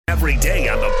every day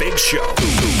on The Big Show.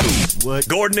 What?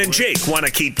 Gordon and Jake want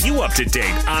to keep you up to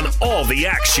date on all the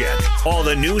action, all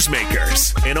the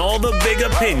newsmakers, and all the big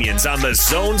opinions on the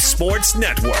Zone Sports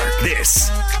Network.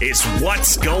 This is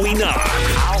What's Going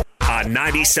On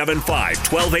 97.5,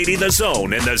 1280 The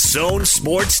Zone and the Zone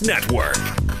Sports Network.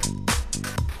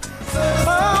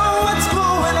 Oh, what's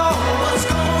going on? What's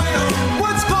going on?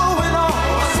 What's going on?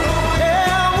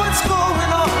 Yeah, what's going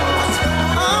on?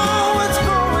 Oh, what's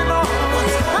going on?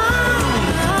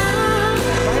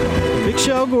 Big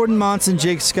Show, Gordon Monson,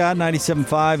 Jake Scott,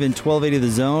 97.5 and 1280 The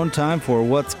Zone. Time for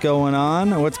What's Going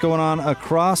On. What's going on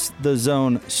across the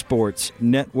Zone Sports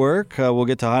Network. We'll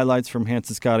get to highlights from Hans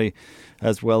and Scotty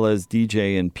as well as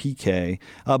DJ and PK.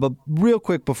 But real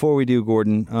quick before we do,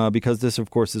 Gordon, because this,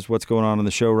 of course, is what's going on in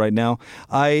the show right now,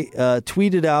 I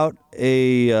tweeted out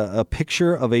a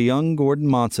picture of a young Gordon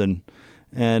Monson,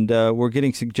 and we're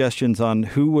getting suggestions on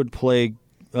who would play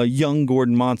a young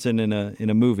Gordon Monson in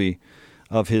a movie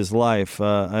of his life.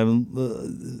 A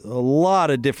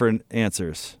lot of different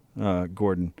answers,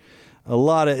 Gordon. A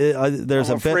lot of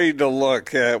there's I'm afraid to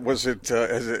look at. Was it?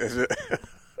 Is it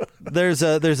There's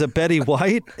a Betty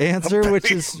White answer,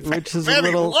 which is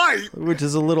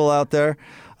a little out there.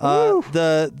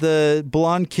 The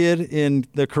blonde kid in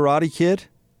The Karate Kid.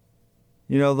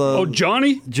 You know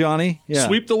Johnny? Johnny, yeah.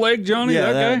 Sweep the leg, Johnny.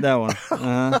 Yeah, that guy. That one.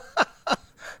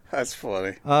 That's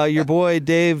funny. Your boy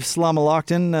Dave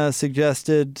Slamalocton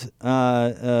suggested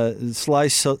Sly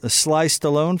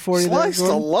Stallone for you. Sly there,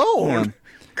 Gordon? Stallone. Yeah.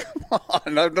 Come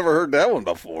on, I've never heard that one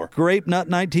before. Grape Nut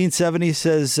 1970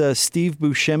 says Steve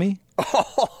Buscemi.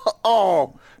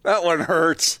 Oh, that one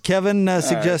hurts. Kevin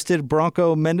suggested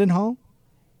Bronco Mendenhall.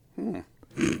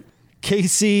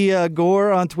 Casey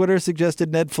Gore on Twitter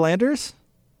suggested Ned Flanders.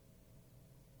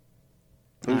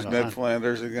 Who's Ned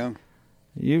Flanders again?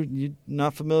 You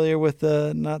not familiar with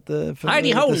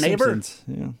Heidi ho, neighbor.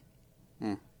 Yeah.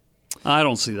 I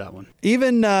don't see that one.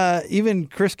 Even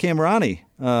Chris Kamrani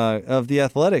of The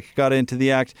Athletic got into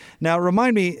the act. Now,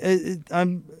 remind me,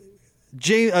 I'm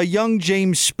a young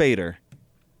James Spader.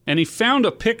 And he found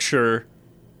a picture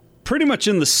pretty much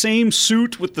in the same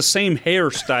suit with the same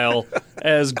hairstyle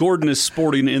as Gordon is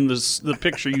sporting in the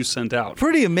picture you sent out.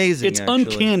 Pretty amazing, It's actually.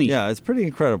 uncanny. Yeah, it's pretty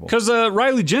incredible. Because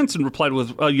Riley Jensen replied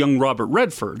with young Robert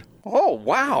Redford. Oh,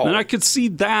 wow. And I could see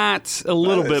that a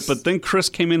little bit, but then Chris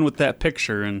came in with that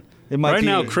picture, and right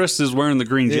now Chris is wearing the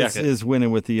green jacket. Is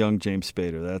winning with the young James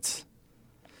Spader.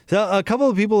 So a couple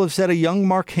of people have said a young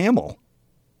Mark Hamill.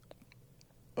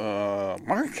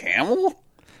 Mark Hamill?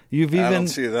 I don't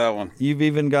see that one. You've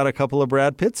even got a couple of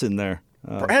Brad Pitts in there.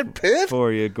 Brad Pitt? For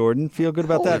you, Gordon. Feel good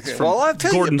about that. Well, I'll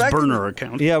tell Gordon's you, burner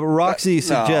account. Yeah, but Roxy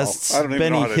suggests I don't even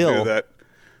Benny know how to Hill. do that.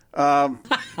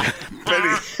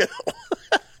 Benny Hill.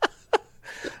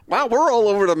 Wow, we're all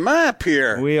over the map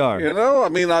here. We are. You know, I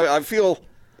mean, I feel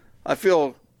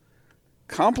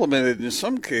complimented in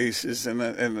some cases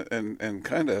and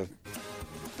kind of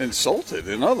insulted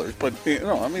in others, but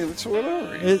I mean, it's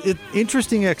whatever.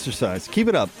 Interesting exercise. Keep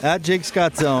it up. At Jake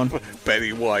Scott Zone.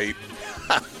 Betty White.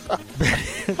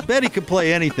 Betty could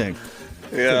play anything.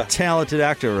 Yeah, a talented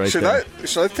actor, right there.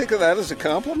 Should I think of that as a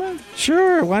compliment?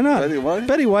 Sure, why not? Betty White.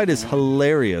 Betty White is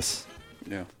hilarious.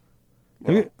 Yeah.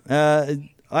 Well,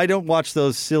 I don't watch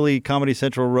those silly Comedy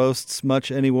Central roasts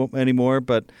much anymore,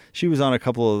 but she was on a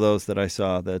couple of those that I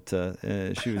saw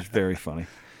that she was very funny.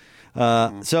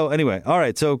 So anyway, all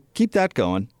right. So keep that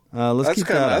going. Keep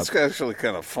that up. That's actually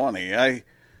kind of funny.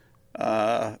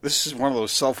 This is one of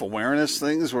those self-awareness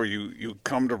things where you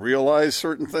come to realize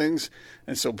certain things,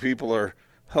 and so people are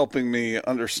helping me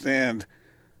understand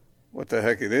what the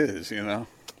heck it is, you know.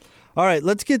 All right,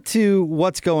 let's get to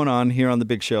what's going on here on The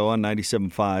Big Show on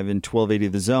 97.5 and 1280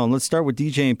 The Zone. Let's start with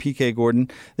DJ and PK Gordon.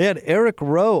 They had Eric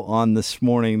Rowe on this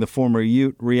morning, the former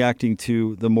Ute, reacting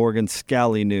to the Morgan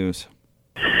Scalley news.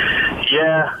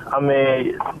 Yeah, when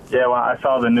I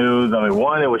saw the news,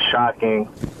 one, it was shocking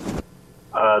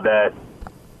that,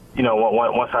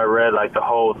 once I read, the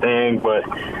whole thing, but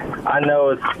I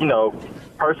know it's,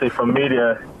 personally from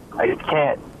media, I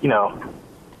can't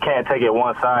take it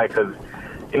one side because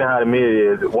you know how the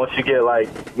media is. Once you get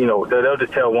they'll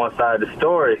just tell one side of the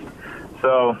story.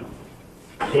 So,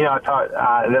 I talked,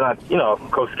 and then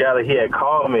Coach Scalley, he had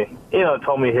called me,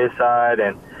 told me his side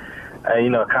and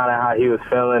kind of how he was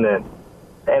feeling. And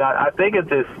I think it's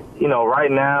just, right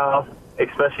now,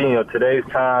 especially, today's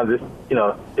times,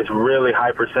 it's really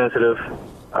hypersensitive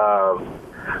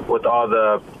with all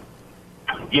the,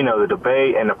 the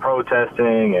debate and the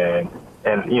protesting and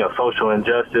social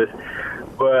injustice.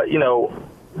 But,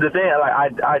 the thing,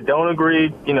 I don't agree,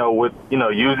 with,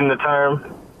 using the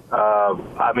term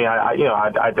I mean,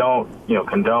 I don't,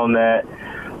 condone that.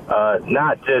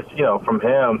 Not just, from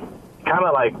him, kind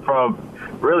of like from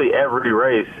really every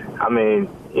race. I mean,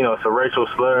 it's a racial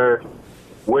slur.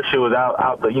 Wish it was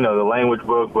out the, the language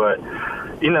book, but,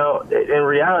 in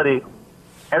reality,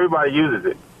 everybody uses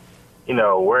it,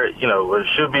 where it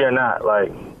should be or not.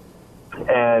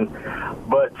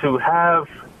 But to have,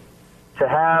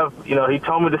 he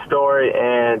told me the story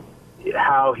and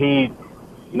how he,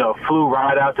 flew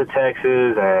right out to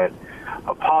Texas and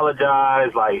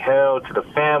apologized like hell to the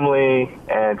family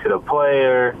and to the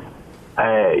player,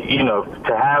 and,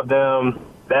 to have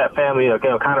that family,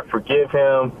 kind of forgive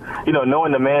him,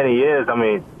 knowing the man he is. I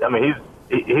mean,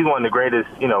 he's one of the greatest,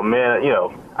 men,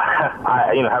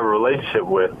 I have a relationship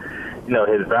with,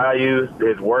 his values,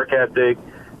 his work ethic,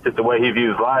 just the way he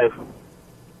views life,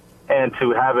 and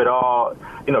to have it all,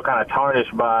 kind of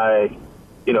tarnished by,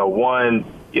 one,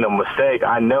 mistake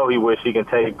I know he wish he can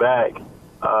take back.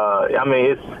 I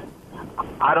mean,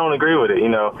 I don't agree with it,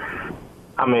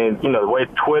 I mean, the way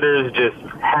Twitter's just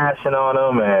hashing on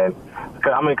him, and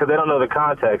because they don't know the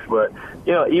context, but,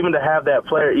 even to have that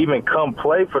player even come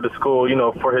play for the school,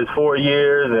 for his 4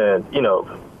 years and,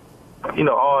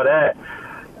 all that,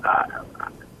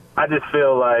 I just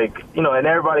feel like, and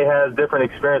everybody has different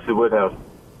experiences with him.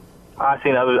 I've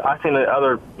seen the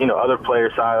other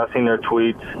players' side. I've seen their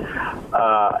tweets.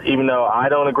 Even though I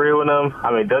don't agree with them,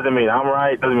 I mean, doesn't mean I'm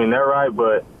right, doesn't mean they're right,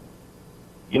 but,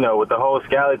 with the whole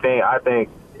Scalley thing, I think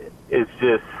it's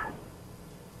just,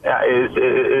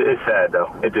 it's sad,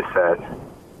 though. It's just sad.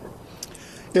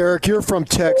 Eric, you're from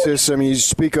Texas. I mean, you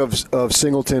speak of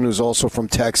Singleton, who's also from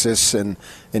Texas, and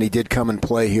he did come and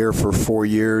play here for 4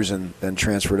 years and then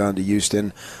transferred on to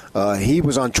Houston. He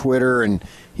was on Twitter, and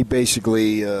he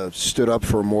basically stood up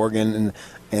for Morgan.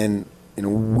 And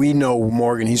we know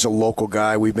Morgan. He's a local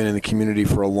guy. We've been in the community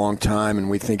for a long time, and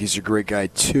we think he's a great guy,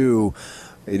 too.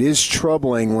 It is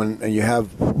troubling when you have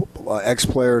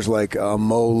ex-players like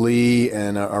Mo Lee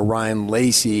and Ryan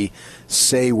Lacey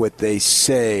say what they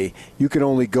say. You can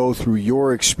only go through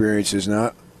your experiences.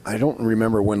 Now, I don't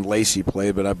remember when Lacey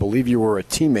played, but I believe you were a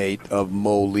teammate of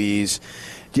Mo Lee's.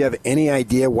 Do you have any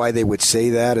idea why they would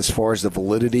say that as far as the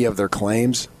validity of their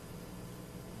claims?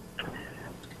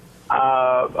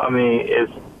 I mean,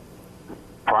 it's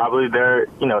probably their,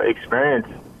 experience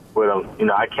with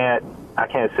them. I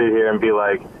can't sit here and be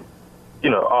like,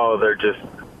 oh, they're just,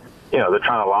 they're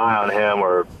trying to lie on him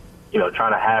or,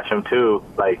 trying to hash him too.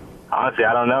 Like, honestly,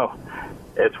 I don't know.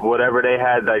 It's whatever they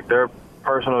had, like their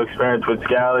personal experience with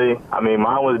Scalley. I mean,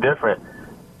 mine was different.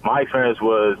 My experience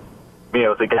was,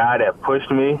 it's a guy that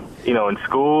pushed me, in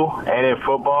school and in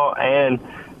football and,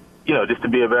 just to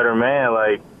be a better man,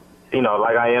 like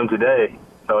I am today.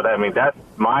 So, that's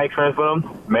my experience with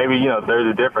him. Maybe, there's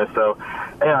a difference. So,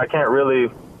 I can't really,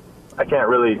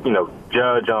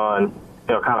 judge on,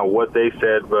 kind of what they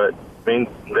said, but, they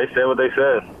said what they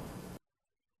said.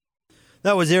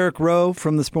 That was Eric Rowe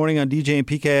from This Morning on DJ and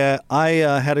PK. I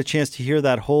had a chance to hear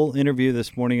that whole interview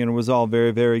this morning, and it was all very,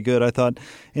 very good. I thought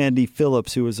Andy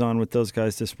Phillips, who was on with those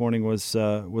guys this morning, was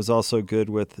also good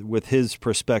with his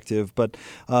perspective. But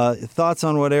thoughts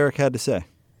on what Eric had to say?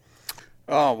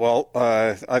 Oh, well,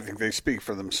 I think they speak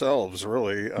for themselves,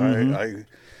 really. Mm-hmm.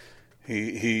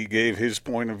 He gave his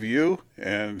point of view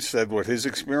and said what his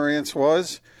experience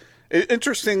was.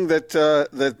 Interesting that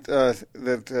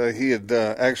he had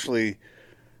actually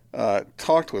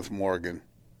talked with Morgan.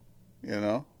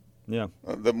 Yeah.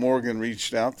 That Morgan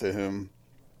reached out to him.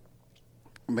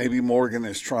 Maybe Morgan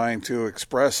is trying to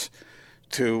express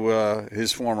to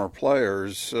his former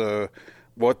players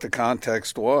what the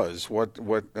context was. What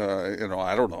I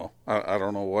don't know. I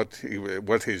don't know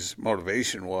what his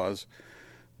motivation was.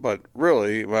 But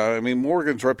really,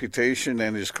 Morgan's reputation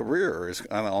and his career is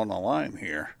kind of on the line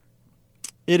here.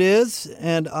 It is,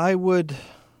 and I would.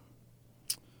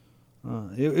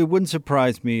 It wouldn't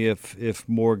surprise me if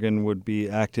Morgan would be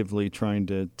actively trying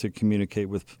to communicate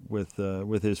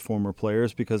with his former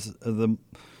players, because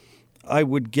I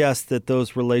would guess that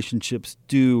those relationships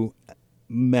do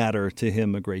matter to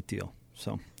him a great deal.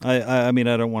 So I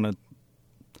don't want to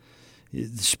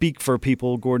speak for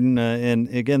people, Gordon. And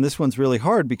again, this one's really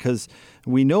hard because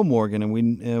we know Morgan and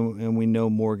we know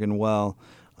Morgan well.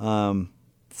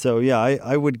 So yeah,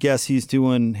 I would guess he's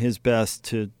doing his best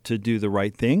to do the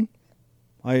right thing.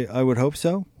 I would hope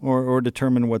so, or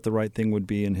determine what the right thing would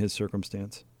be in his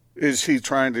circumstance. Is he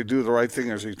trying to do the right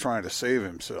thing, or is he trying to save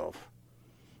himself?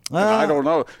 I don't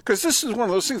know, because this is one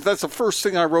of those things. That's the first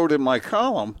thing I wrote in my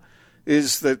column,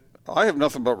 is that I have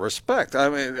nothing but respect. I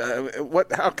mean,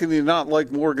 how can you not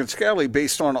like Morgan Scalley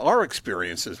based on our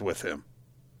experiences with him?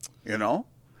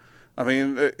 I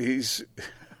mean,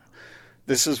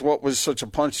 this is what was such a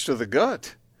punch to the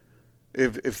gut.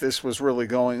 If this was really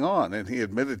going on, and he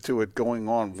admitted to it going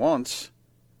on once.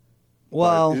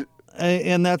 Well,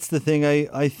 and that's the thing.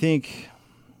 I think,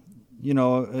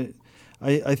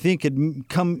 I think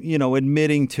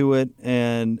admitting to it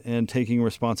and taking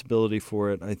responsibility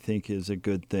for it, I think is a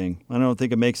good thing. I don't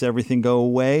think it makes everything go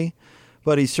away,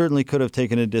 but he certainly could have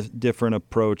taken a different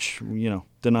approach.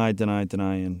 Deny,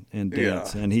 and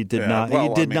dance, and he did not. Well,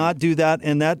 he did not do that,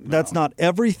 and that's not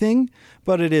everything,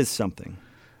 but it is something.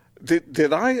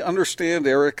 Did I understand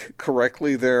Eric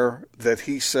correctly there that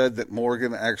he said that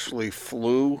Morgan actually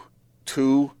flew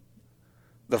to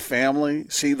the family,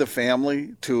 see the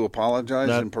family, to apologize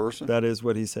in person? That is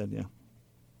what he said, yeah.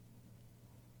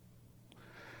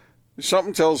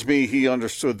 Something tells me he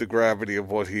understood the gravity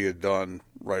of what he had done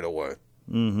right away.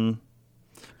 Mm-hmm.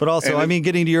 But also,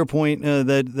 getting to your point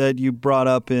that you brought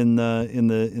up in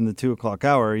the 2 o'clock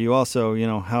hour, you also,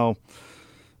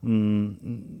 how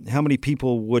many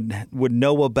people would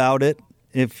know about it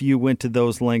if you went to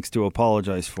those lengths to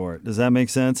apologize for it? Does that make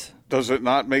sense? Does it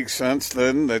not make sense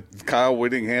then that Kyle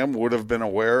Whittingham would have been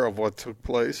aware of what took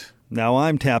place? Now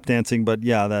I'm tap dancing, but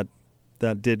yeah,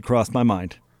 that did cross my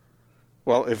mind.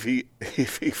 Well, if he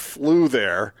flew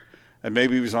there, and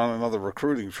maybe he was on another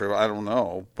recruiting trip, I don't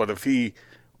know, but if he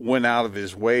went out of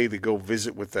his way to go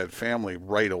visit with that family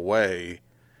right away,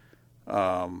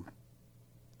 I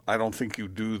don't think you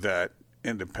do that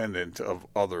independent of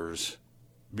others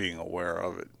being aware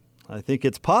of it. I think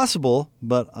it's possible,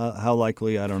 but how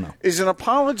likely, I don't know. Is an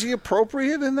apology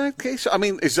appropriate in that case?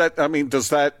 Does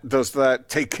that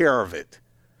take care of it?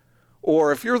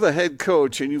 Or if you're the head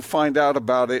coach and you find out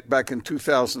about it back in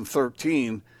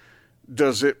 2013,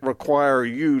 does it require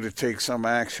you to take some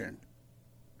action?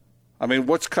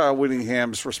 What's Kyle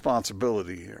Whittingham's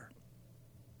responsibility here?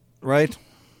 Right.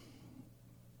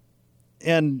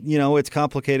 And, it's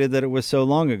complicated that it was so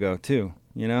long ago, too,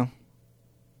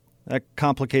 That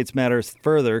complicates matters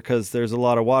further because there's a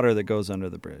lot of water that goes under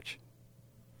the bridge.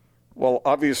 Well,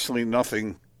 obviously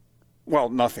nothing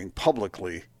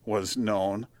publicly was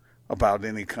known about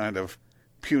any kind of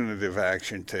punitive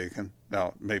action taken.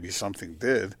 Now, maybe something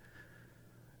did.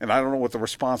 And I don't know what the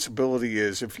responsibility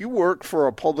is. If you work for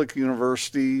a public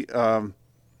university, do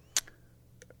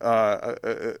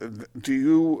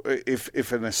you,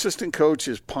 if an assistant coach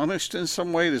is punished in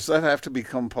some way, does that have to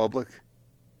become public?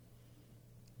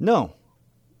 No.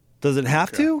 Does it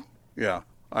have to? Yeah.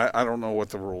 I don't know what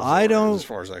the rules are as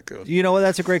far as that goes.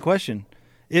 That's a great question.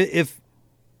 If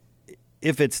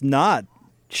it's not,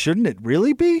 shouldn't it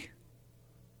really be?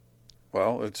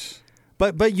 Well, it's...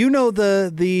 But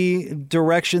the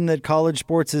direction that college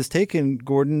sports has taken,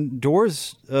 Gordon,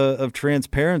 doors of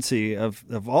transparency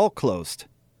have all closed.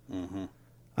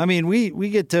 Mm-hmm. We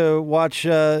get to watch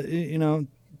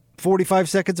 45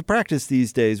 seconds of practice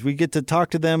these days. We get to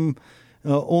talk to them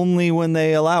only when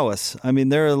they allow us.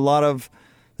 There's a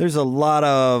lot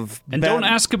of and don't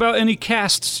ask about any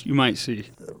casts you might see.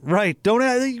 Right.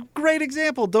 Great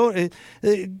example. Don't.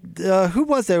 Who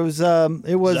was there?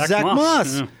 It was Zach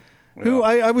Moss. Yeah. Who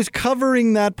I was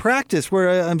covering that practice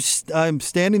where I'm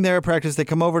standing there at practice. They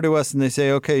come over to us and they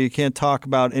say, okay, you can't talk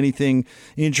about anything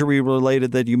injury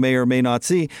related that you may or may not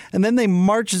see. And then they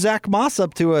march Zach Moss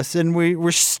up to us and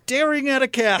we're staring at a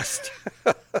cast.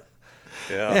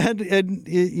 Yeah.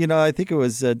 And I think it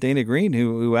was Dana Green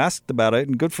who asked about it,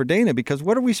 and good for Dana, because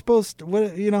what are we supposed to, what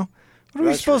are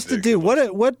we supposed to do? What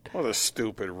a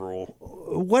stupid rule.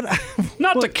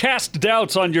 Not to cast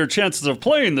doubts on your chances of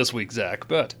playing this week, Zach,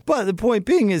 but the point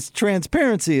being is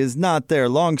transparency is not their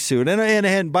long suit.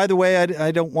 And by the way,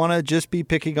 I don't want to just be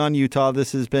picking on Utah.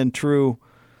 This has been true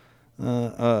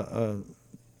all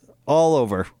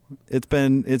over. It's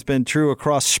been true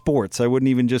across sports. I wouldn't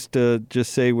even just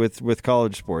say with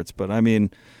college sports, but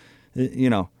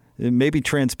maybe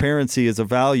transparency is a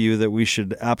value that we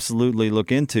should absolutely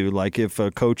look into. Like if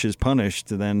a coach is punished,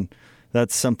 then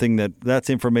that's something that's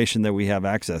information that we have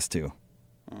access to.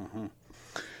 Mm-hmm.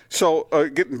 So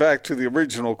getting back to the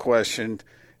original question,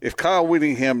 if Kyle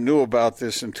Whittingham knew about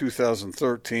this in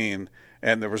 2013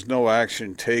 and there was no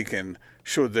action taken,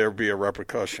 should there be a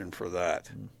repercussion for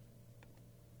that?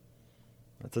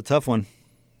 That's a tough one.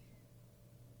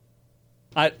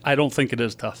 I don't think it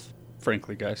is tough,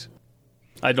 frankly, guys.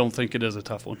 I don't think it is a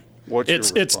tough one.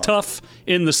 It's tough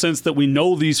in the sense that we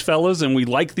know these fellas and we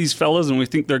like these fellas and we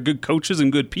think they're good coaches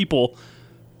and good people,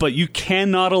 but you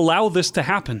cannot allow this to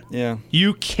happen. Yeah.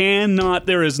 You cannot.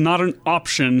 There is not an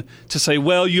option to say,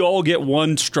 well, you all get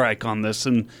one strike on this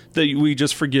and that we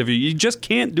just forgive you. You just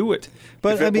can't do it.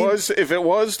 But if it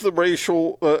was the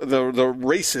racial, the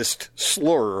racist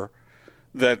slur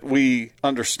that we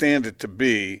understand it to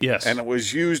be, yes, and it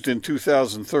was used in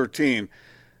 2013,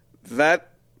 that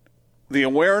the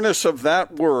awareness of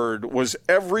that word was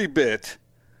every bit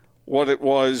what it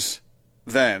was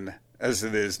then as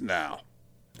it is now.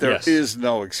 There is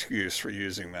no excuse for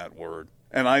using that word.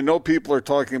 And I know people are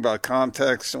talking about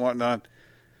context and whatnot.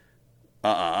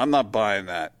 I'm not buying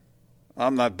that.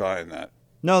 I'm not buying that.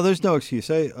 No, there's no excuse.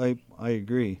 I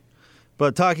agree.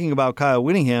 But talking about Kyle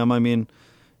Whittingham, I mean,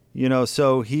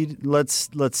 so he let's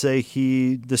say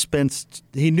he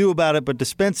knew about it, but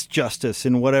dispensed justice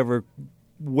in whatever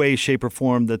way, shape, or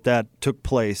form that took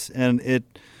place, and it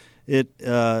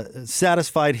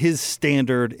satisfied his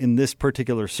standard in this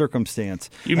particular circumstance.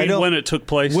 You mean when it took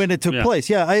place? When it took place,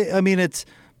 yeah. I mean,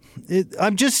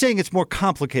 I'm just saying it's more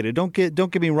complicated. Don't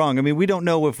get me wrong. I mean, we don't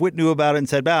know if Whit knew about it and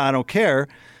said, I don't care.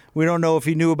 We don't know if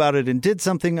he knew about it and did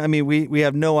something. I mean, we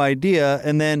have no idea.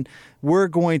 And then we're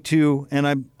going to,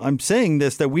 and I'm saying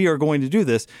this, that we are going to do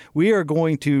this. We are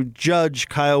going to judge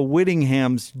Kyle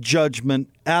Whittingham's judgment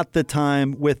at the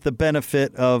time with the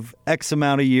benefit of X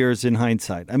amount of years in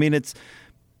hindsight. I mean, it's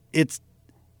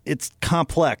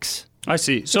complex. I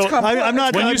see. So I'm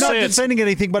not defending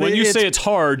anything, but when you say it's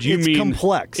hard, you mean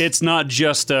complex. It's not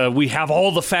just we have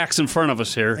all the facts in front of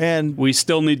us here, and we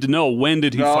still need to know when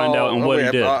did he find out and what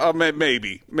he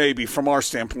did. Maybe from our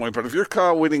standpoint, but if you're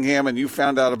Kyle Whittingham and you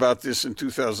found out about this in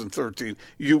 2013,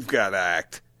 you've got to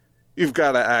act. You've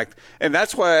got to act, and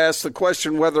that's why I asked the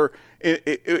question whether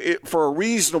for a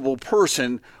reasonable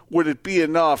person would it be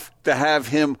enough to have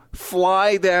him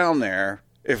fly down there,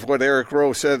 if what Eric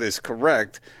Rowe said is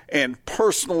correct, and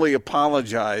personally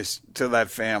apologize to that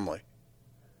family.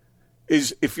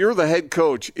 If you're the head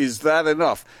coach, is that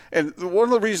enough? And one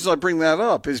of the reasons I bring that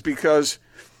up is because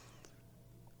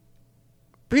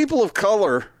people of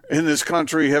color in this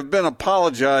country have been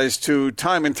apologized to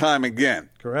time and time again.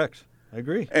 Correct. I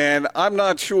agree. And I'm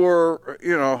not sure,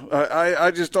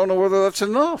 I just don't know whether that's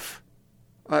enough.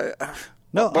 On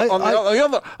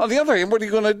the other hand, what are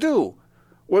you going to do?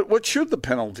 What should the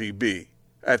penalty be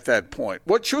at that point?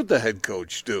 What should the head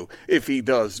coach do if he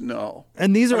does know?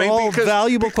 And these are all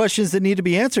valuable questions that need to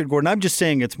be answered, Gordon. I'm just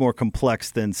saying it's more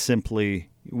complex than simply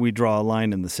we draw a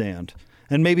line in the sand.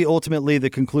 And maybe ultimately the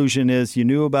conclusion is you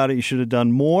knew about it, you should have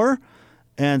done more,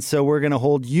 and so we're going to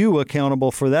hold you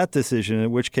accountable for that decision,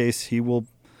 in which case he will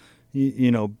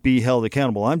be held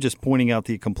accountable. I'm just pointing out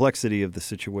the complexity of the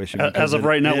situation. As of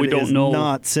right now, we don't know.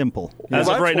 Not simple. As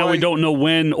of right now, we don't know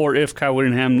when or if Kyle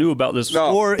Whittingham knew about this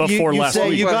before last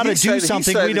week. You got to do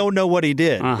something. We don't know what he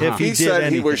did. If he said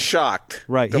anything. He was shocked.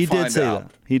 Right. He did say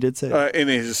that. He did say that in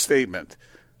his statement.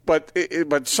 But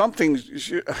something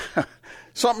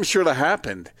should have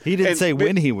happened. He didn't say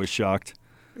when he was shocked.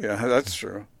 Yeah, that's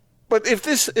true. But if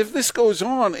this goes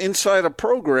on inside a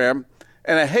program,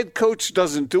 and a head coach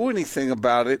doesn't do anything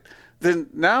about it, then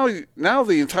now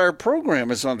the entire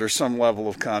program is under some level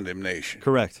of condemnation.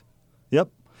 Correct. Yep.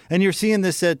 And you're seeing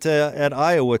this at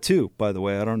Iowa too, by the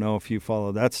way. I don't know if you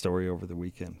followed that story over the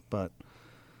weekend, but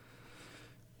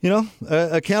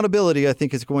accountability, I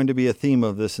think, is going to be a theme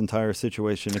of this entire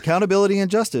situation. Accountability and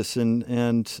justice, and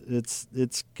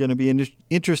it's going to be an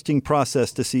interesting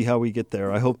process to see how we get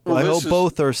there. I hope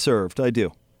both are served. I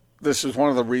do. This is one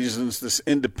of the reasons this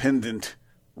independent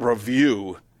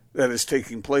review that is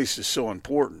taking place is so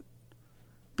important,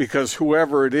 because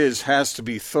whoever it is has to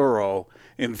be thorough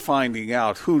in finding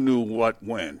out who knew what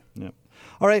when. Yep.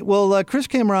 All right. Well, Chris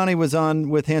Kamrani was on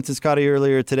with Hans and Scotty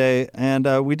earlier today,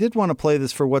 and we did want to play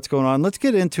this for What's Going On. Let's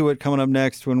get into it coming up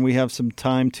next when we have some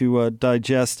time to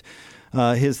digest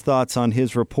his thoughts on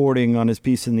his reporting on his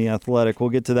piece in The Athletic. We'll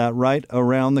get to that right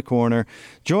around the corner.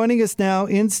 Joining us now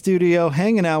in studio,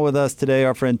 hanging out with us today,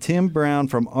 our friend Tim Brown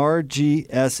from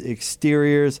RGS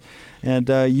Exteriors. And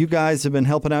you guys have been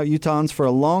helping out Utahns for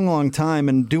a long, long time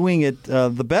and doing it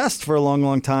the best for a long,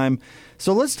 long time.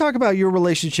 So let's talk about your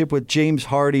relationship with James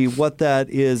Hardy, what that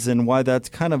is, and why that's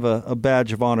kind of a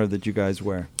badge of honor that you guys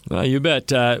wear. You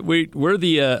bet. We're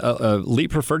the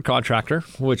elite preferred contractor,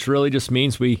 which really just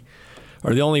means we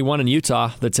are the only one in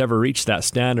Utah that's ever reached that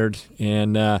standard.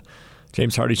 And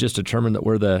James Hardy's just determined that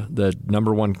we're the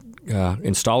number one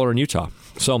installer in Utah.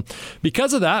 So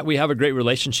because of that, we have a great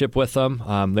relationship with them.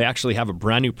 They actually have a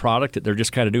brand new product that they're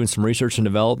just kind of doing some research and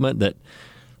development that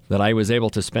I was able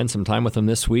to spend some time with them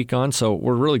this week on. So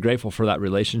we're really grateful for that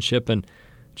relationship. And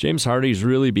James Hardy is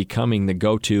really becoming the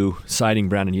go-to siding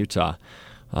brand in Utah.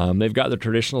 They've got the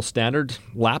traditional standard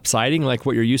lap siding like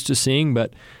what you're used to seeing,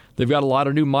 but they've got a lot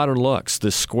of new modern looks,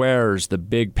 the squares, the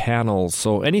big panels.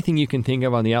 So anything you can think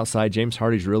of on the outside, James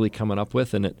Hardy's really coming up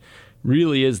with, and it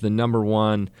really is the number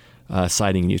one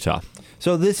siding in Utah.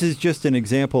 So this is just an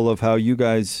example of how you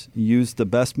guys use the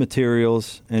best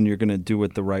materials, and you're going to do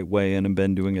it the right way, and have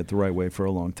been doing it the right way for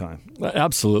a long time.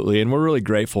 Absolutely, and we're really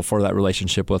grateful for that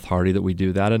relationship with Hardy that we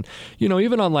do that. And,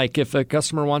 even on like if a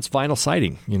customer wants vinyl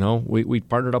siding, we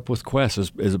partnered up with Quest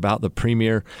is about the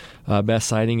premier best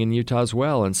siding in Utah as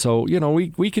well. And so,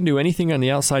 we can do anything on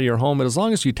the outside of your home, but as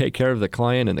long as you take care of the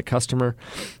client and the customer,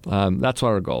 that's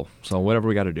our goal. So whatever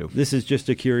we got to do. This is just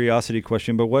a curiosity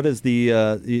question, but what is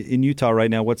in Utah right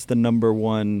now, what's the number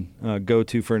one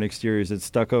go-to for an exterior? Is it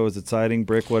stucco? Is it siding,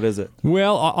 brick? What is it?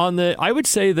 Well, I would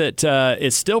say that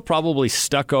it's still probably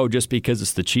stucco just because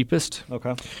it's the cheapest.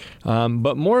 Okay.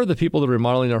 But more of the people that are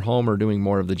remodeling their home are doing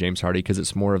more of the James Hardy because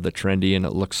it's more of the trendy and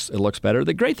it looks better.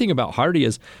 The great thing about Hardy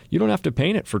is you don't have to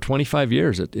paint it for 25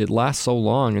 years. It lasts so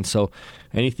long, and so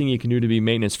anything you can do to be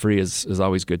maintenance-free is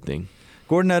always a good thing.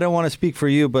 Gordon, I don't want to speak for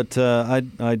you, but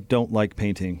I don't like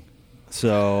painting.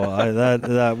 So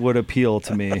that would appeal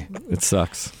to me. It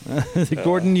sucks.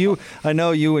 Gordon, I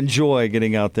know you enjoy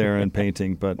getting out there and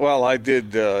painting, but well, I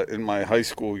did in my high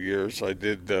school years. I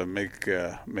did make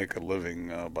a living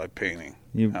by painting.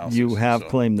 You have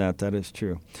claimed that. That is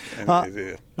true.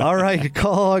 All right,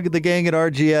 call the gang at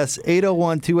RGS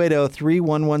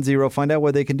 801-280-3110. Find out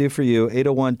what they can do for you.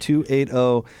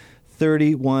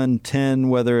 801-280-3110,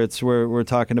 whether it's we're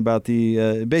talking about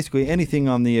the basically anything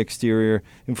on the exterior,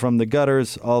 and from the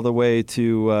gutters all the way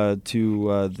to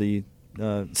the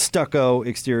stucco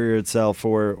exterior itself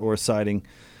or siding.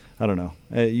 I don't know.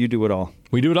 You do it all.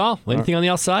 We do it all. Anything on the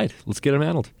outside. Let's get them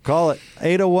handled. Call it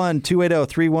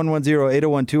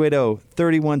 801-280-3110,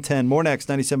 801-280-3110. More next,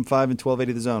 97.5 and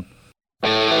 1280 The Zone.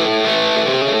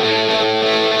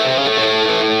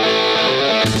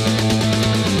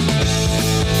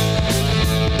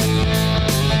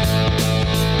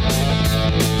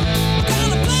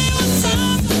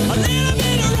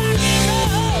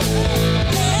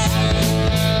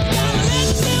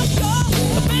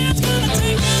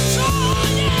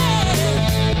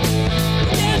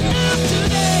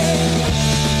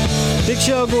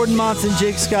 Show, Gordon Monson,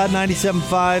 Jake Scott,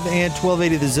 97.5 and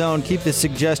 1280 The Zone. Keep the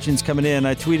suggestions coming in.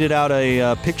 I tweeted out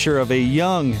a picture of a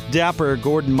young, dapper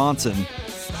Gordon Monson.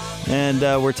 And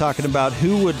we're talking about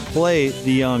who would play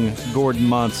the young Gordon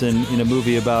Monson in a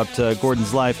movie about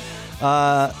Gordon's life.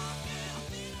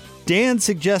 Dan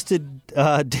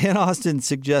Austin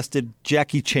suggested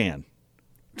Jackie Chan.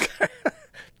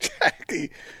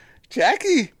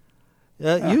 Jackie?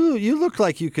 You look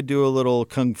like you could do a little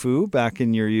kung fu back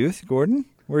in your youth, Gordon.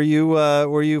 Were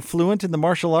you fluent in the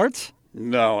martial arts?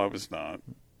 No, I was not.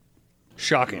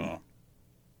 Shocking. No.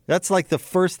 That's like the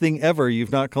first thing ever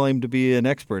you've not claimed to be an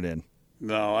expert in.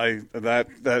 No, that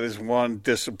is one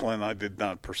discipline I did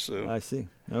not pursue. I see.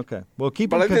 Okay. Well,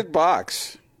 But I did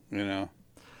box,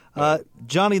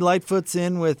 Johnny Lightfoot's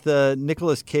in with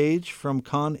Nicolas Cage from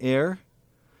Con Air.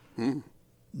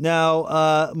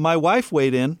 Now, my wife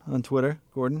weighed in on Twitter,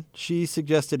 Gordon. She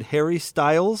suggested Harry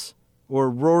Styles or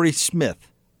Rory Smith.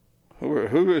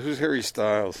 Who's Harry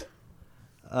Styles?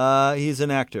 He's an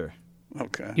actor.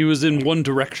 Okay. He was in One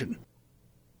Direction.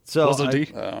 So wasn't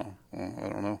he? I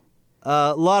don't know.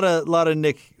 A lot of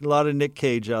Nick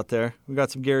Cage out there. We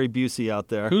got some Gary Busey out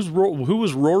there. Who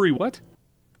was Rory? What?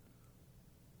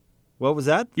 What was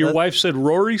that? Your wife said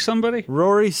Rory somebody?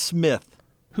 Rory Smith.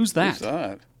 Who's that? Who's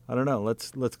that? I don't know.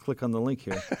 Let's click on the link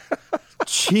here.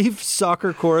 Chief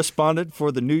soccer correspondent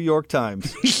for the New York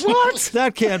Times. What?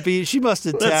 That can't be. She must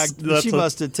have tagged. She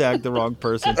must have tagged the wrong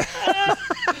person.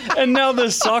 And now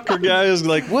this soccer guy is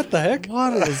like, what the heck?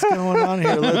 What is going on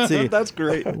here? Let's see. That's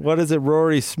great. What is it?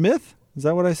 Rory Smith? Is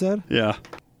that what I said? Yeah.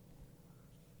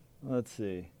 Let's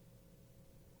see.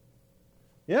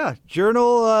 Yeah,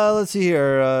 journal. Let's see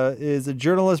here. Is a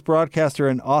journalist, broadcaster,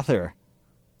 and author.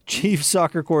 Chief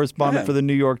soccer correspondent for the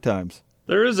New York Times.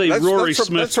 There is Rory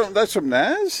Smith. That's from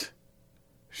Naz?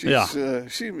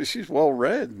 She's well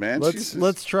read, man.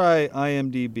 Let's try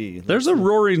IMDb. There's a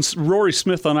Rory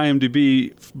Smith on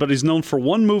IMDb, but he's known for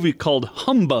one movie called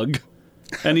Humbug,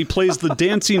 and he plays the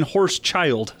dancing horse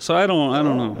child. So I don't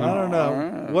know. I don't know.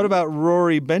 Right. What about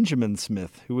Rory Benjamin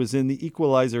Smith, who was in The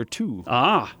Equalizer 2?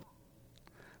 Ah.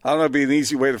 I don't know. It'd be an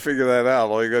easy way to figure that out.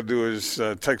 All you got to do is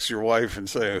text your wife and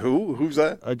say, "Who's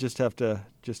that?" I just have to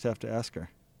ask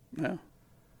her. Yeah.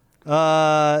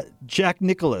 Jack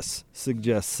Nicklaus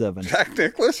suggests 7. Jack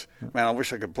Nicklaus? Man, I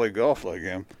wish I could play golf like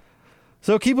him.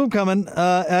 So keep them coming.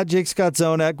 At Jake Scott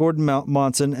Zone, at Gordon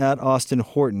Monson, at Austin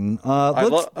Horton.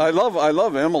 I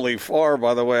love Emily Farr,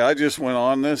 by the way. I just went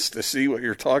on this to see what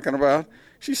you're talking about.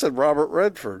 She said Robert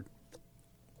Redford.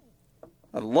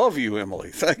 I love you,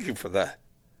 Emily. Thank you for that.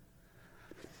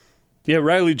 Yeah,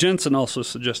 Riley Jensen also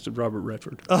suggested Robert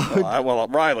Redford. Well,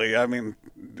 Riley, I mean,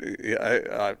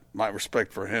 my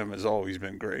respect for him has always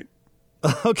been great.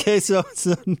 Okay, so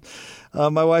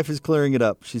my wife is clearing it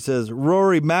up. She says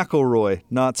Rory McIlroy,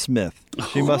 not Smith.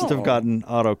 She must have gotten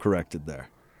auto-corrected there.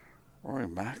 Rory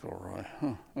McIlroy.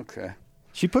 Huh. Okay.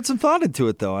 She put some thought into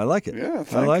it, though. I like it. Yeah,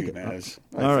 I like it. Naz.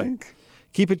 All right.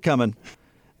 Keep it coming.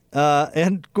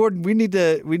 And Gordon, we need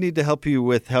to help you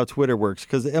with how Twitter works,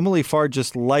 because Emily Farr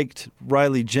just liked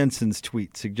Riley Jensen's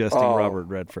tweet suggesting Robert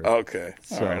Redford. Okay.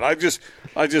 All right.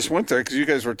 I just went there because you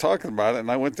guys were talking about it, and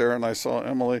I went there and I saw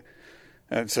Emily,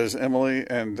 and it says Emily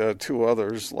and two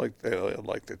others liked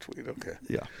the tweet. Okay.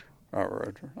 Yeah.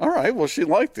 All right. Well, she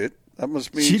liked it. That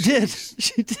must mean she did.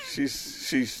 She did.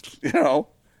 She's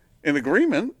in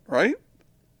agreement, right?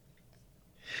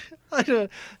 I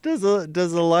don't. Does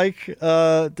a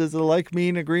like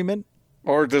mean agreement?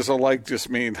 Or does a like just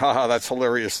mean, haha, that's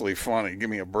hilariously funny, give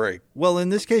me a break? Well, in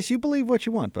this case, you believe what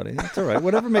you want, buddy. That's all right.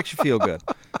 Whatever makes you feel good.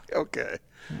 Okay.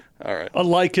 All right. A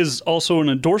like is also an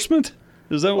endorsement?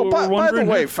 Is that what we're wondering?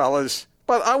 By the way, fellas,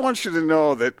 but I want you to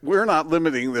know that we're not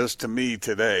limiting this to me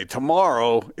today.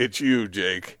 Tomorrow, it's you,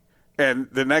 Jake. And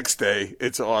the next day,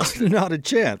 it's Austin. Not a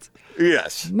chance.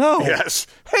 Yes. No. Yes.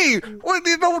 Hey,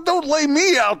 don't lay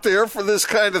me out there for this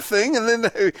kind of thing, and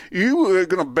then you are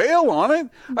going to bail on it.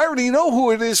 I already know who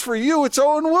it is for you. It's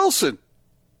Owen Wilson.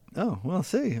 Oh, well,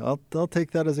 see, I'll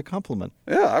take that as a compliment.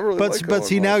 Yeah, I really like Owen But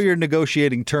see, Wilson. now you're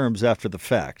negotiating terms after the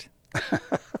fact.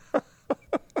 All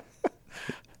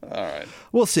right.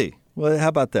 We'll see. Well, how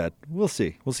about that? We'll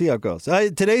see. We'll see how it goes.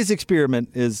 Today's experiment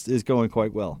is going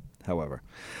quite well, however.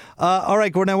 All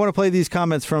right, Gordon, I want to play these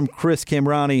comments from Chris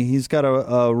Kamrani. He's got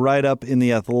a write-up in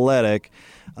The Athletic.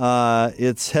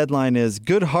 Its headline is,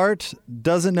 Good Heart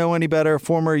Doesn't Know Any Better.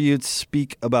 Former Utes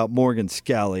Speak About Morgan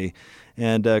Scalley.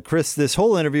 And Chris, this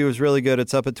whole interview is really good.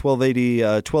 It's up at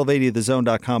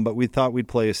 1280thezone.com, but we thought we'd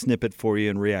play a snippet for you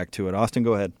and react to it. Austin,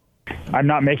 go ahead. I'm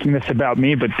not making this about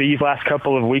me, but these last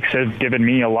couple of weeks have given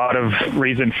me a lot of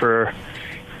reason for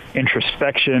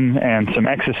introspection and some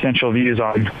existential views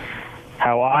on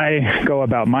how I go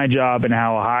about my job and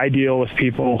how I deal with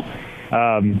people.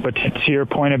 But to your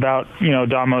point about,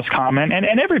 Damo's comment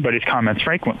and everybody's comments,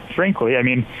 frankly, I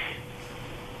mean,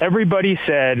 everybody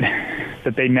said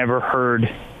that they never heard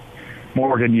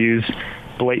Morgan use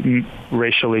blatant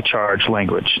racially charged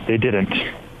language. They didn't.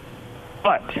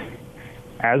 But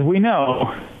as we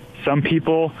know, some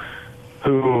people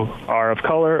who are of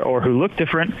color or who look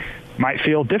different might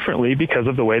feel differently because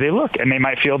of the way they look, and they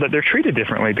might feel that they're treated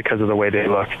differently because of the way they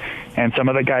look. And some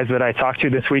of the guys that I talked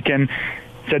to this weekend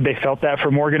said they felt that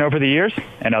for Morgan over the years,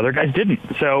 and other guys didn't.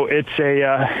 So it's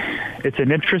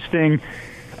an interesting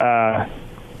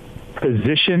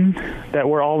position that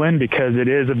we're all in, because it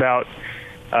is about,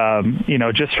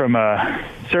 just from a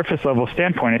surface level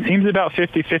standpoint, it seems about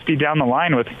 50-50 down the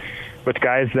line with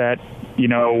guys that,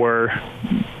 were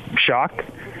shocked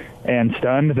and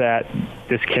stunned that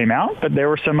this came out, but there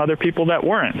were some other people that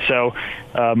weren't. So,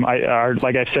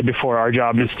 like I've said before, our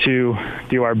job is to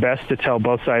do our best to tell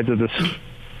both sides of this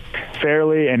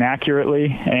fairly and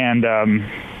accurately, and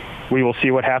we will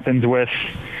see what happens with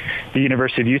the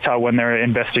University of Utah when their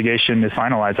investigation is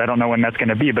finalized. I don't know when that's going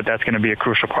to be, but that's going to be a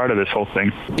crucial part of this whole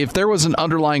thing. If there was an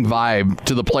underlying vibe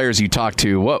to the players you talked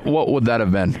to, what would that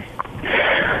have been?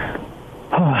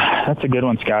 That's a good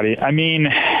one, Scotty. I mean,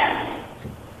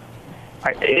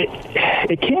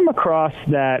 it came across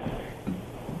that,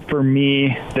 for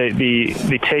me,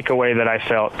 the takeaway that I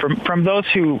felt from those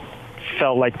who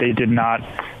felt like they did not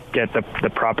get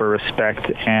the proper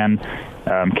respect and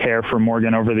care for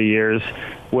Morgan over the years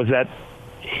was that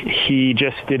he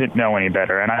just didn't know any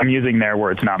better. And I'm using their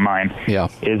words, not mine. Yeah.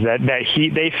 Is that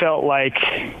they felt like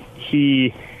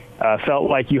he felt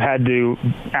like you had to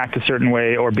act a certain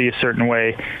way or be a certain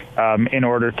way in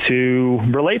order to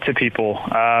relate to people.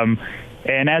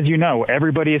 And as you know,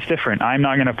 everybody is different. I'm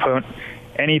not going to put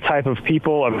any type of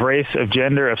people, of race, of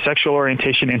gender, of sexual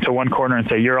orientation into one corner and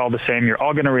say, you're all the same, you're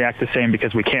all going to react the same,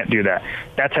 because we can't do that.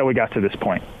 That's how we got to this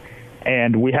point.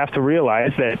 And we have to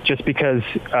realize that just because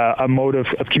a mode of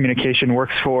communication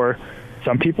works for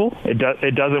some people,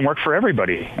 it doesn't work for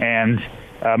everybody. And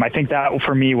I think that,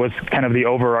 for me, was kind of the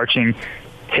overarching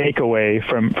takeaway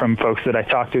from folks that I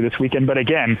talked to this weekend. But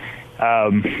again,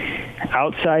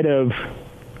 outside of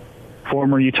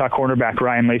former Utah cornerback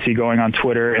Ryan Lacey going on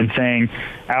Twitter and saying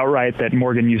outright that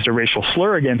Morgan used a racial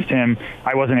slur against him,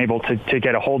 I wasn't able to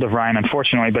get a hold of Ryan,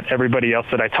 unfortunately, but everybody else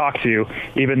that I talked to,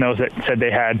 even those that said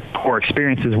they had poor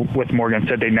experiences with Morgan,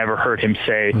 said they never heard him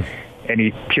say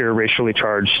any pure racially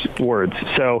charged words.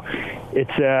 So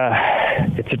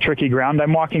it's a tricky ground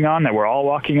I'm walking on, that we're all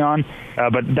walking on.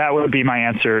 But that would be my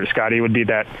answer, Scotty, would be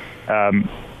that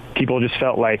people just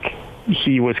felt like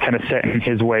he was kind of set in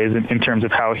his ways in terms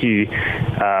of how he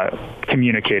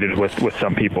communicated with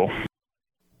some people.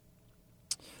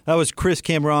 That was Chris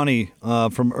Kamrani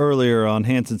from earlier on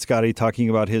Hans and Scotty talking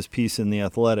about his piece in The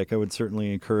Athletic. I would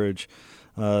certainly encourage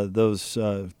those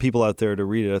people out there to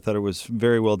read it. I thought it was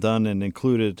very well done and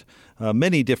included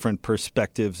many different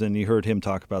perspectives, and you heard him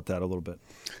talk about that a little bit.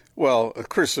 Well,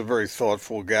 Chris is a very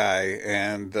thoughtful guy,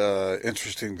 and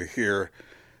interesting to hear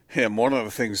him. One of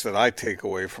the things that I take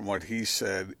away from what he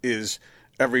said is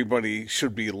everybody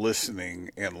should be listening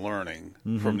and learning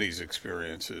from these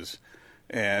experiences.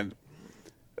 And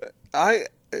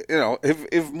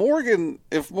if Morgan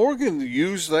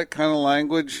used that kind of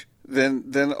language,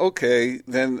 then okay,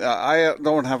 then I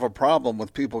don't have a problem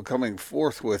with people coming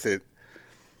forth with it.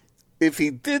 If he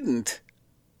didn't,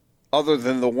 other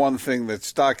than the one thing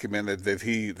that's documented that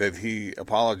he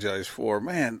apologized for,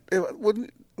 man,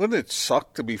 wouldn't it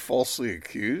suck to be falsely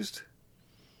accused?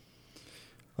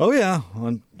 Oh yeah,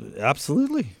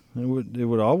 absolutely. It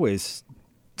would always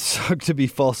suck to be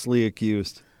falsely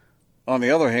accused. On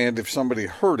the other hand, if somebody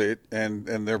heard it and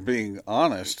they're being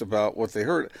honest about what they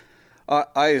heard,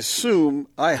 I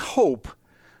hope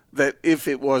that if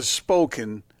it was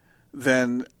spoken,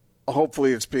 then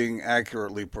hopefully it's being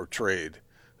accurately portrayed.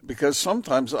 Because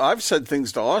sometimes I've said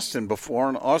things to Austin before,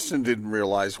 and Austin didn't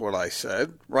realize what I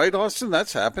said. Right, Austin?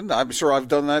 That's happened. I'm sure I've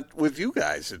done that with you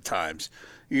guys at times.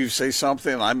 You say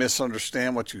something, and I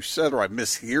misunderstand what you said, or I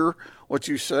mishear what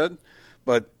you said.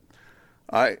 But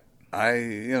I'm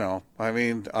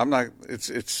not.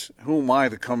 It's who am I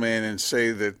to come in and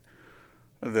say that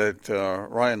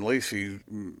Ryan Lacey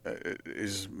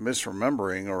is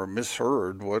misremembering or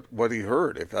misheard what he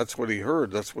heard. If that's what he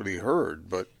heard, that's what he heard.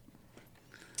 But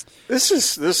this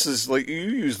is like, you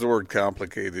use the word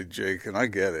complicated, Jake, and I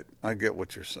get it. I get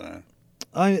what you're saying.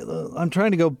 I'm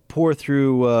trying to go pour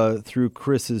through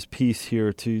Chris's piece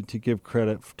here to give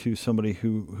credit to somebody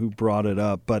who brought it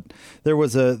up. But there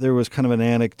was kind of an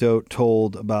anecdote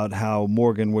told about how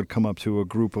Morgan would come up to a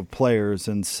group of players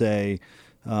and say,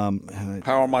 "How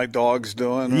are my dogs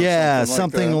doing?" Yeah,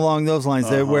 something like along those lines.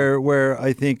 Where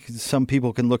I think some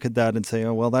people can look at that and say,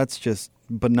 "Oh, well, that's just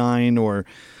benign," or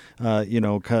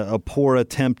a poor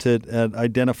attempt at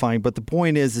identifying. But the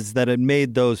point is that it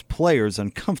made those players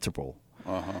uncomfortable.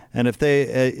 And if they,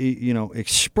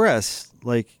 express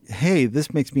like, "Hey,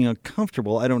 this makes me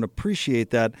uncomfortable. I don't appreciate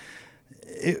that."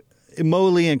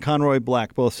 Mosley and Conroy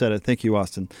Black both said it. Thank you,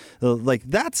 Austin. Like,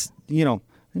 that's, it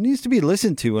needs to be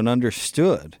listened to and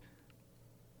understood.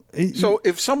 So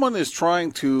if someone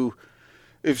who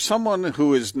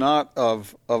is not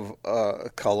of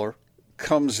color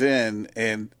comes in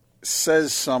and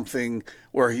says something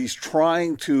where he's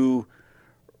trying to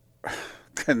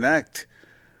connect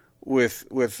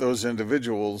with those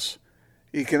individuals,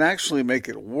 he can actually make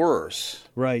it worse.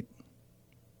 Right.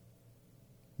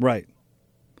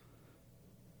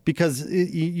 Because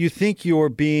you think you're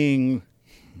being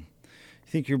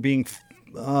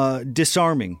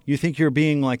disarming. You think you're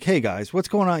being like, "Hey guys, what's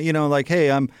going on?" Like,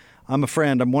 "Hey, I'm a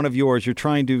friend. I'm one of yours." You're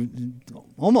trying to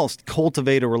almost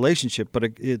cultivate a relationship, but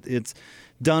it's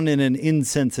done in an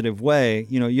insensitive way.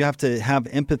 You have to have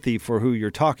empathy for who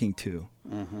you're talking to.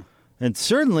 Mm-hmm. And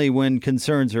certainly when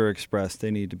concerns are expressed,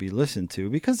 they need to be listened to,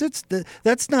 because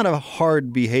that's not a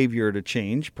hard behavior to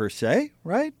change per se,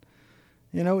 right?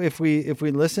 If we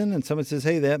listen and someone says,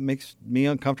 "Hey, that makes me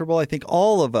uncomfortable," I think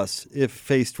all of us, if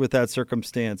faced with that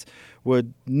circumstance,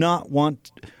 would not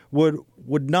want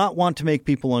to make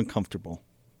people uncomfortable.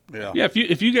 Yeah.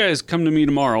 If you guys come to me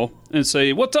tomorrow and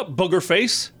say, "What's up, booger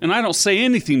face?" and I don't say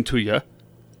anything to you,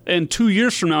 and 2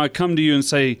 years from now I come to you and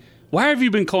say, "Why have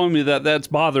you been calling me that? That's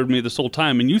bothered me this whole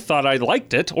time," and you thought I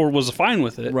liked it or was fine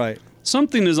with it. Right.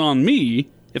 Something is on me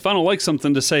if I don't like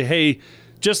something to say, "Hey,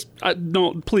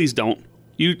 please don't.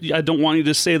 I don't want you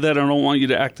to say that. I don't want you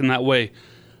to act in that way."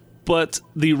 But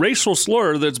the racial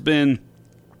slur that's been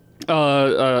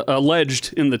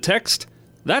alleged in the text,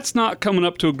 that's not coming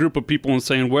up to a group of people and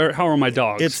saying, "How are my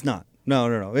dogs?" It's not.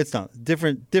 No, it's not.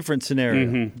 Different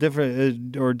scenario,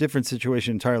 different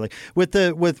situation entirely. With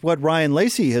what Ryan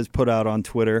Lacey has put out on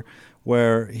Twitter,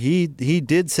 where he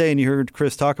did say, and you heard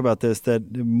Chris talk about this,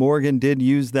 that Morgan did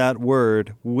use that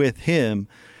word with him,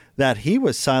 that he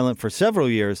was silent for several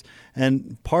years.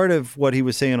 And part of what he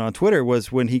was saying on Twitter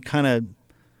was when he kind of,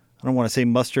 I don't want to say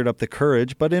mustered up the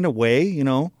courage, but in a way,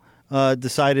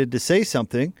 decided to say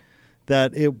something,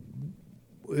 that it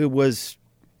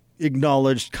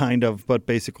acknowledged, kind of, but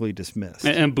basically dismissed.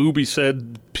 And Booby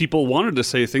said people wanted to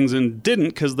say things and didn't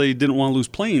because they didn't want to lose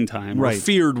playing time or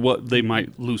feared what they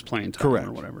might lose playing time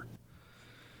or whatever.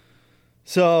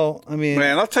 So, I mean...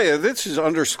 Man, I'll tell you, this is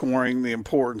underscoring the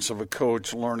importance of a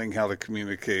coach learning how to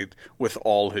communicate with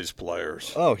all his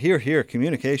players. Oh, here,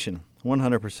 communication,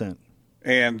 100%.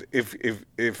 And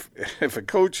if a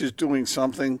coach is doing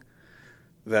something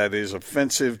that is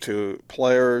offensive to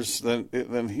players, then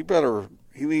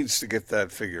he needs to get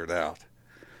that figured out.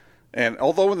 And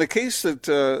although in the case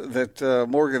that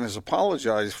Morgan has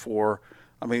apologized for,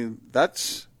 I mean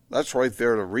that's right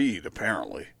there to read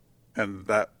apparently, and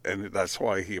that's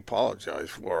why he apologized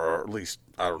for, or at least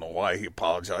I don't know why he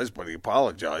apologized, but he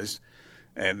apologized,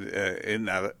 and in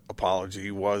that apology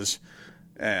was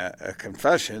a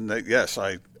confession that yes,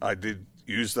 I did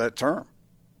use that term.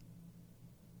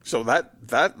 So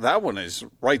that one is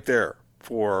right there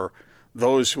for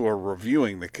those who are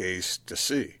reviewing the case to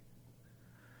see.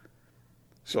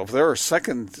 So if there are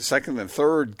second and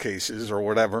third cases or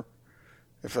whatever,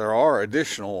 if there are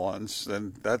additional ones,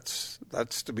 then that's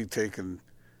to be taken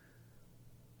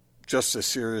just as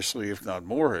seriously, if not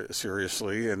more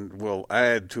seriously, and will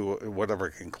add to whatever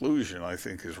conclusion I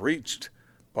think is reached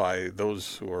by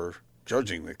those who are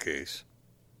judging the case.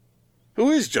 Who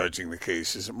is judging the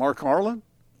case? Is it Mark Harlan?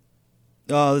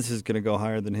 Oh, this is going to go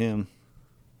higher than him.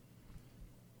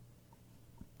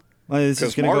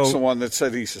 Because Mark's the one that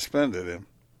said he suspended him.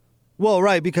 Well,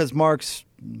 right, because Mark's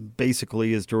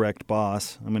basically his direct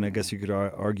boss. I mean, I guess you could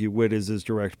argue Witt is his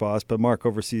direct boss, but Mark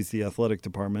oversees the athletic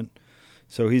department.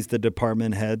 So he's the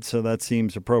department head, so that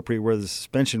seems appropriate where the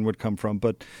suspension would come from.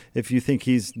 But if you think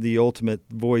he's the ultimate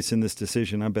voice in this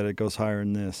decision, I bet it goes higher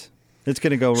than this. It's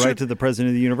going to go right to the president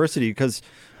of the university because,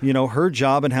 her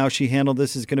job and how she handled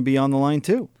this is going to be on the line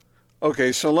too.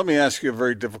 Okay, so let me ask you a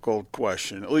very difficult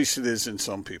question. At least it is in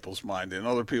some people's mind. In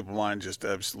other people's mind, just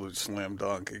absolute slam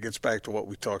dunk. It gets back to what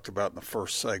we talked about in the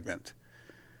first segment.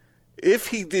 If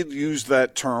he did use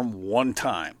that term one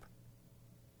time,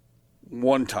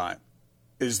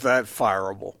 is that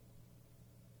fireable?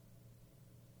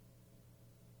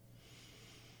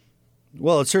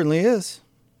 Well, it certainly is.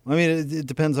 I mean, it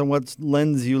depends on what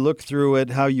lens you look through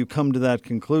at how you come to that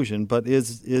conclusion. But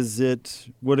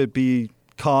would it be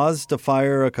cause to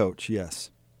fire a coach?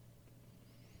 Yes.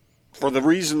 For the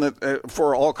reason that,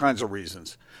 for all kinds of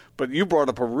reasons. But you brought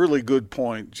up a really good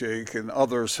point, Jake, and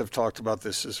others have talked about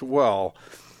this as well.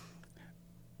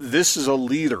 This is a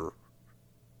leader,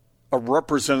 a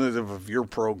representative of your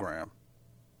program.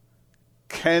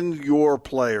 Can your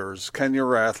players, can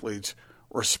your athletes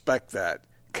respect that?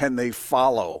 Can they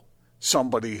follow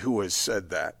somebody who has said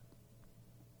that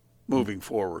moving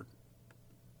forward?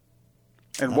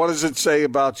 And what does it say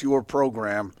about your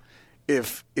program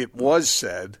if it was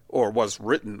said or was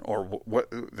written or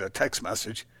what the text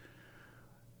message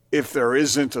if there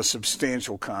isn't a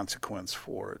substantial consequence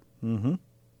for it? Mm-hmm.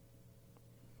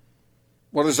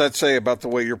 What does that say about the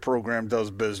way your program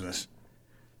does business?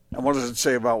 And what does it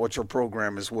say about what your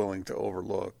program is willing to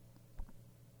overlook?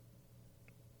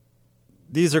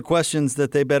 These are questions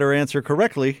that they better answer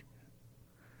correctly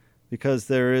because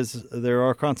there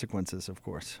are consequences, of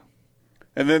course.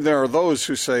 And then there are those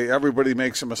who say everybody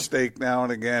makes a mistake now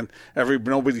and again.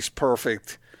 Nobody's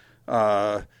perfect.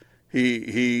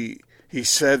 He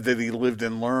said that he lived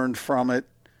and learned from it.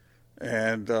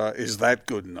 And is that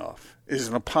good enough? Is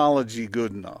an apology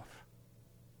good enough?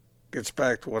 Gets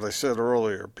back to what I said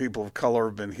earlier. People of color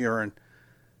have been hearing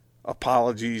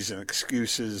apologies and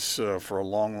excuses for a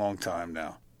long, long time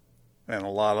now, and a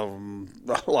lot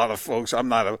of folks. I'm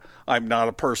not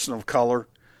a person of color,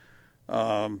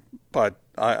 but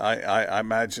I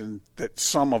imagine that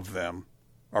some of them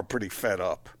are pretty fed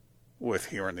up with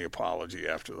hearing the apology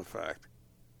after the fact.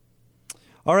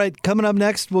 All right, coming up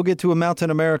next, we'll get to a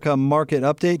Mountain America market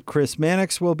update. Chris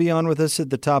Mannix will be on with us at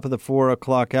the top of the 4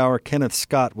 o'clock hour. Kenneth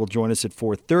Scott will join us at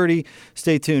 4:30.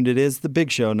 Stay tuned. It is The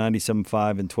Big Show,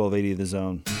 97.5 and 1280 The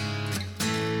Zone.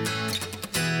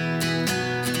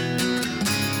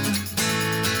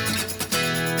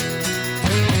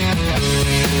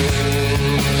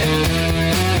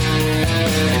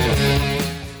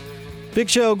 Big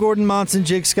Show, Gordon Monson,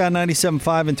 Jake Scott,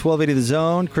 97.5 and 1280 The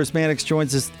Zone. Chris Mannix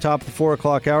joins us at the top of the 4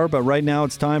 o'clock hour, but right now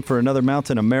it's time for another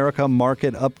Mountain America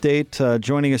market update.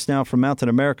 Joining us now from Mountain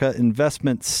America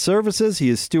Investment Services, he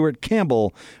is Stewart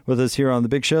Campbell with us here on The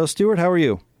Big Show. Stewart, how are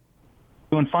you?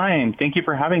 Doing fine. Thank you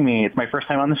for having me. It's my first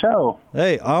time on the show.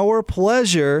 Hey, our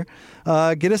pleasure.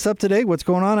 Get us up to date. What's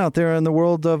going on out there in the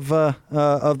world of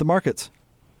the markets?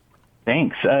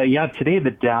 Thanks. Today the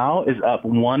Dow is up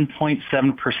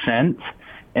 1.7%.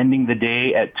 ending the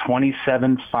day at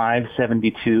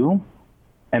 27,572.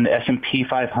 And the S&P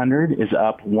 500 is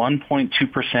up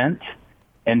 1.2%,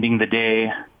 ending the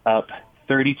day up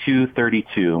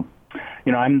 32.32.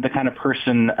 I'm the kind of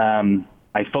person,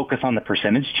 I focus on the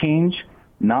percentage change,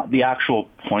 not the actual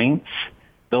points.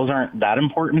 Those aren't that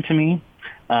important to me.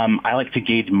 I like to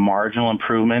gauge marginal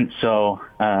improvement, so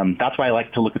that's why I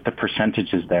like to look at the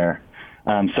percentages there.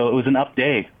 So it was an up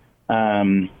day.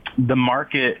 The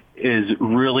market is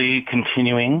really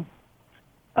continuing.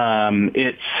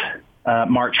 It's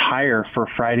march higher for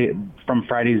from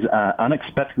Friday's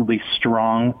unexpectedly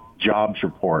strong jobs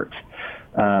report.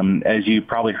 As you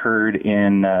probably heard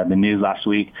in the news last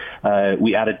week,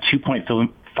 we added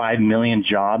 2.5 million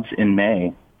jobs in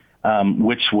May,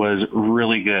 which was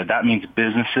really good. That means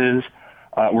businesses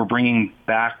were bringing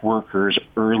back workers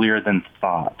earlier than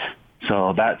thought.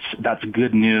 So that's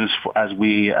good news as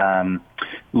we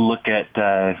look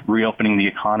at reopening the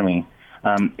economy.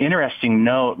 Interesting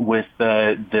note with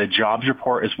the jobs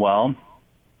report as well,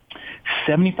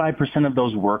 75% of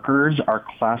those workers are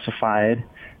classified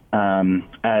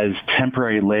as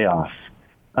temporary layoff,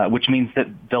 which means that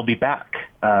they'll be back.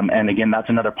 And again, that's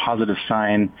another positive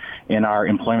sign in our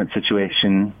employment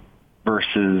situation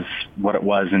versus what it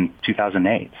was in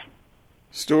 2008.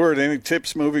 Stuart, any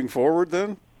tips moving forward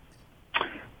then?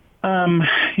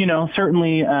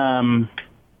 Certainly, not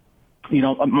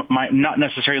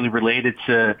necessarily related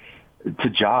to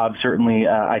jobs. Certainly,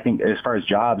 I think as far as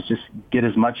jobs, just get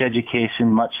as much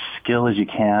education, much skill as you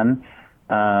can.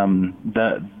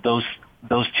 Those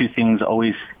two things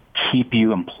always keep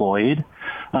you employed.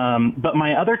 But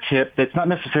my other tip that's not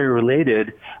necessarily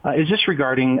related is just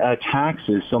regarding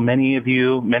taxes. So many of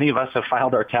us have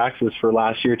filed our taxes for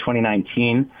last year,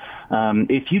 2019.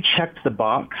 If you checked the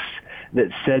box that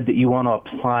said that you want to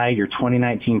apply your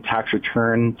 2019 tax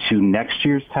return to next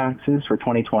year's taxes for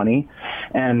 2020,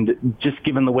 and just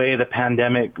given the way the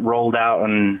pandemic rolled out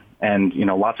and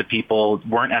lots of people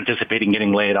weren't anticipating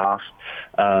getting laid off,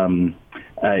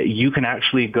 you can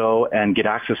actually go and get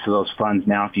access to those funds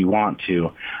now if you want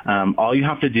to. All you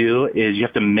have to do is you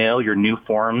have to mail your new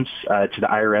forms to the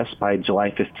IRS by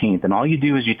July 15th. And all you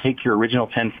do is you take your original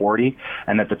 1040,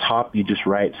 and at the top you just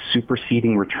write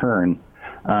superseding return.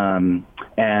 And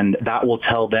that will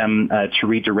tell them to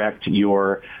redirect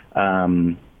your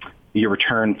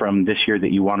return from this year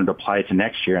that you wanted to apply to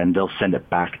next year, and they'll send it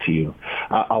back to you.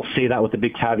 I'll say that with a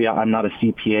big caveat. I'm not a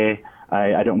CPA.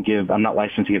 I'm not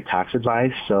licensed to give tax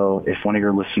advice. So if one of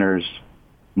your listeners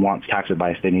wants tax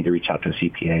advice, they need to reach out to a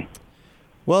CPA.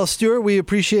 Well, Stuart, we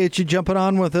appreciate you jumping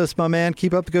on with us, my man.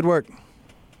 Keep up the good work.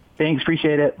 Thanks.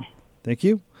 Appreciate it. Thank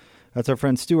you. That's our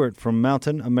friend Stewart from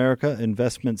Mountain America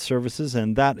Investment Services,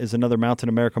 and that is another Mountain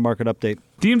America Market update.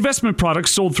 The investment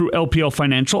products sold through LPL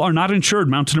Financial are not insured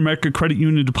Mountain America Credit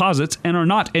Union deposits and are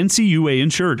not NCUA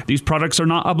insured. These products are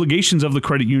not obligations of the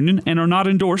credit union and are not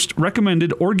endorsed,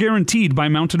 recommended, or guaranteed by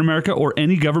Mountain America or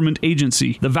any government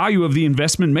agency. The value of the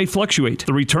investment may fluctuate.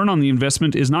 The return on the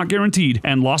investment is not guaranteed,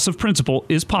 and loss of principal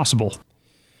is possible.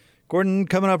 Gordon,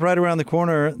 coming up right around the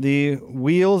corner, the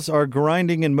wheels are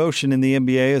grinding in motion in the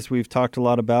NBA, as we've talked a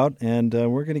lot about, and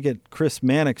we're going to get Chris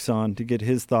Mannix on to get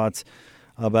his thoughts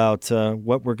about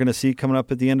what we're going to see coming up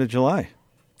at the end of July.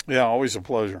 Yeah, always a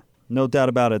pleasure. No doubt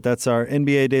about it. That's our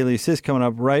NBA Daily Assist coming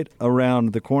up right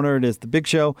around the corner. It is The Big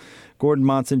Show. Gordon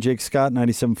Monson, Jake Scott,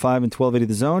 97.5 and 1280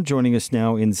 The Zone, joining us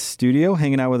now in studio.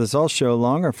 Hanging out with us all show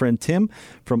long, our friend Tim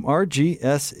from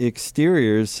RGS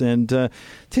Exteriors. And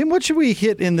Tim, what should we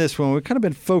hit in this one? We've kind of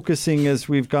been focusing as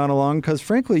we've gone along because,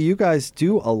 frankly, you guys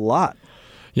do a lot.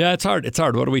 Yeah, it's hard. It's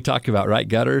hard. What do we talk about, right?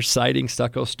 Gutters, siding,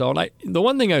 stucco, stone. The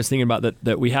one thing I was thinking about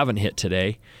that we haven't hit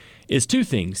today is two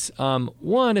things.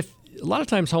 One, a lot of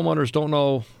times homeowners don't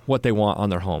know what they want on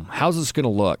their home. How's this going to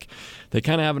look? They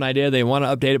kind of have an idea. They want to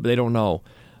update it, but they don't know.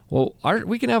 Well,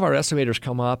 we can have our estimators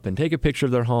come up and take a picture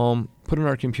of their home, put in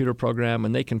our computer program,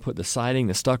 and they can put the siding,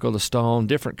 the stucco, the stone,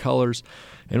 different colors,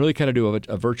 and really kind of do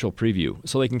a virtual preview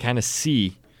so they can kind of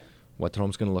see what their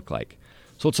home's going to look like.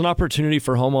 So it's an opportunity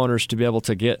for homeowners to be able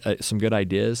to get some good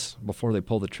ideas before they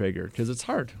pull the trigger, because it's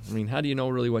hard. I mean, how do you know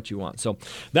really what you want? So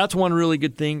that's one really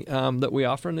good thing that we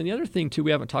offer. And then the other thing, too,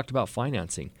 we haven't talked about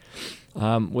financing.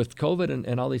 With COVID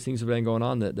and all these things have been going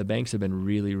on, the banks have been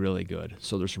really, really good.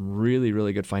 So there's some really,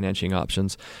 really good financing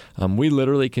options. We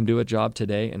literally can do a job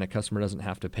today, and a customer doesn't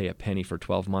have to pay a penny for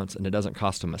 12 months, and it doesn't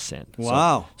cost them a cent.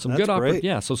 Wow, so some that's good great.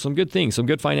 Yeah, so some good things, some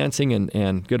good financing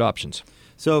and good options.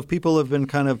 So if people have been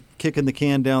kind of kicking the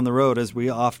can down the road, as we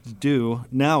often do,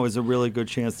 now is a really good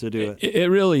chance to do it.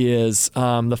 It really is.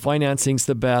 The financing's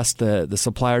the best. The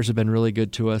suppliers have been really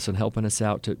good to us and helping us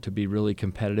out to be really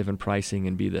competitive in pricing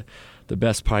and be the the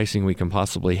best pricing we can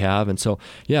possibly have. And so,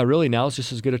 yeah, really now is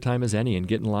just as good a time as any, and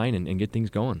get in line and get things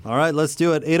going. All right, let's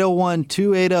do it.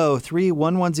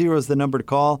 801-280-3110 is the number to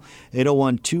call.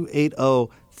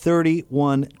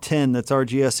 801-280-3110. That's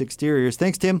RGS Exteriors.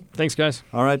 Thanks, Tim. Thanks, guys.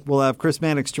 All right, we'll have Chris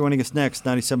Mannix joining us next,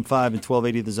 97.5 and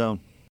 1280 The Zone.